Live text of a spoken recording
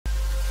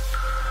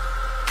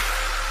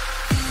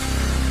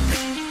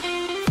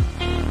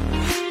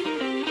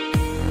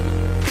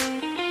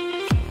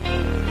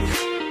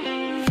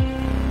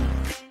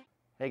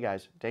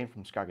guys, Dane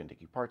from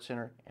Scoggin-Dickey Parts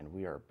Center, and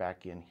we are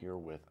back in here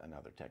with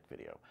another tech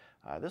video.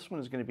 This one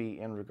is going to be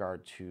in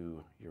regard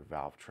to your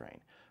valve train.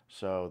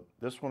 So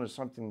this one is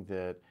something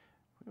that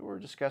we were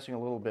discussing a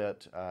little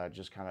bit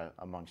just kind of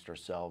amongst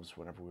ourselves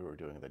whenever we were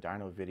doing the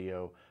dyno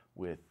video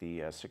with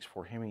the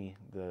 6.4 Hemi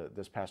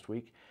this past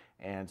week,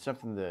 and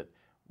something that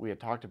we had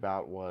talked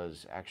about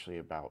was actually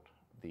about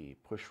the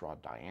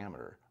pushrod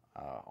diameter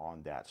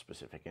on that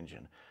specific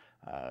engine.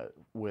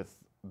 With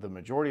the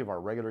majority of our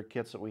regular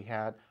kits that we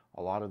had,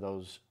 a lot of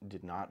those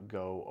did not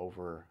go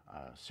over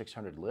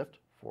 600 lift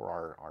for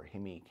our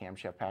Hemi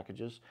camshaft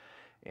packages,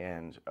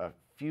 and a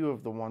few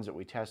of the ones that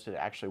we tested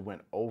actually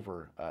went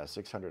over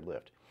 600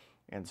 lift.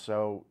 And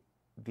so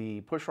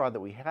the pushrod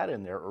that we had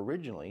in there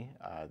originally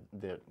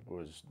that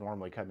was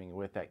normally coming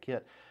with that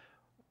kit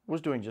was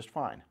doing just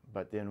fine.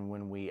 But then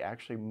when we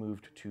actually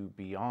moved to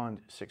beyond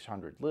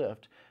 600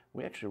 lift,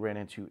 we actually ran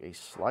into a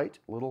slight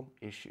little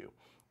issue.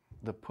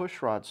 The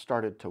pushrod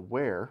started to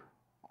wear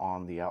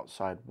on the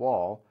outside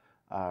wall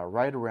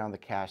right around the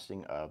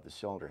casting of the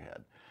cylinder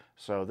head.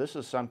 So this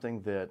is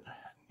something that,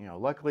 you know,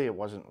 luckily it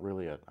wasn't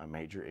really a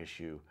major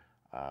issue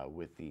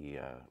with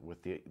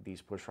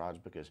these pushrods,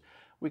 because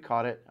we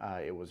caught it.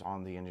 It was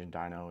on the engine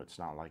dyno. It's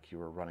not like you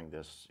were running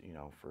this, you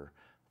know, for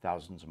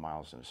thousands of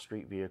miles in a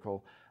street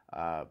vehicle.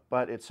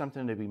 But it's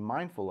something to be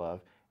mindful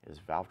of, is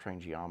valve train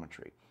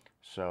geometry.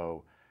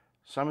 So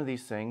some of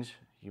these things,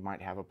 you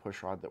might have a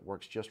pushrod that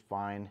works just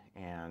fine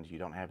and you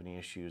don't have any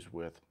issues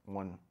with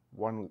one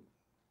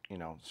you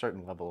know,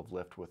 certain level of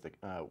lift with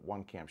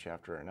one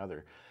camshaft or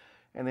another.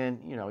 And then,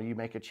 you know, you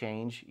make a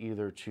change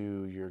either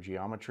to your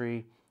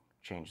geometry,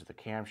 change the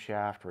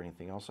camshaft or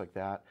anything else like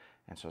that.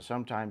 And so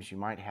sometimes you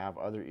might have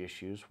other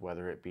issues,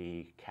 whether it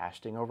be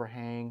casting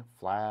overhang,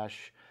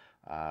 flash,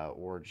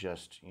 or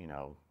just, you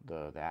know,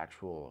 the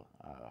actual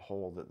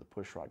hole that the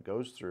pushrod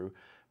goes through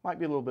might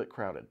be a little bit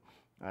crowded.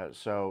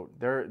 So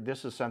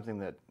this is something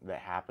that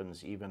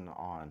happens even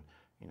on,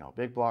 you know,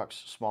 big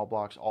blocks, small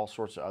blocks, all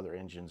sorts of other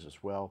engines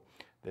as well.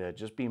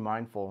 Just be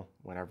mindful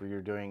whenever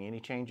you're doing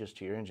any changes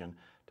to your engine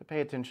to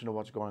pay attention to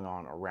what's going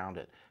on around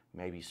it.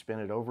 Maybe spin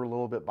it over a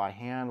little bit by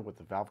hand with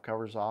the valve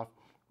covers off.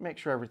 Make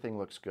sure everything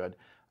looks good.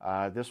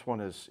 This one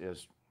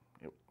it's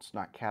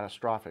not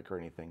catastrophic or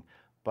anything,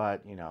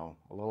 but, you know,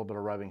 a little bit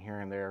of rubbing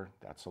here and there,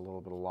 that's a little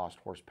bit of lost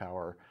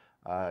horsepower,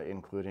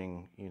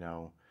 including, you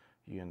know,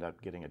 you end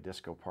up getting a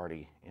disco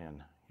party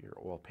in your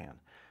oil pan.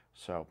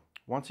 So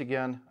once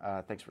again,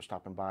 thanks for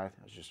stopping by.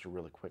 That was just a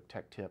really quick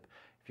tech tip.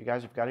 If you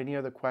guys have got any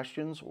other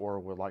questions or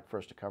would like for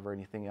us to cover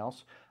anything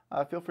else,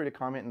 feel free to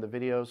comment in the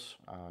videos,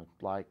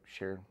 like,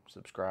 share,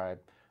 subscribe,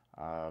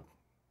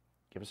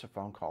 give us a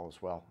phone call as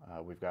well.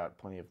 We've got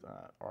plenty of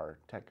our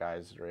tech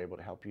guys that are able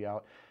to help you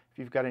out. If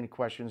you've got any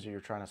questions or you're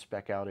trying to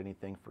spec out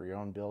anything for your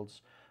own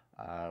builds,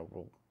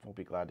 we'll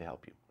be glad to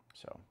help you.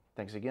 So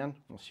thanks again.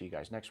 We'll see you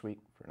guys next week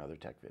for another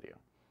tech video.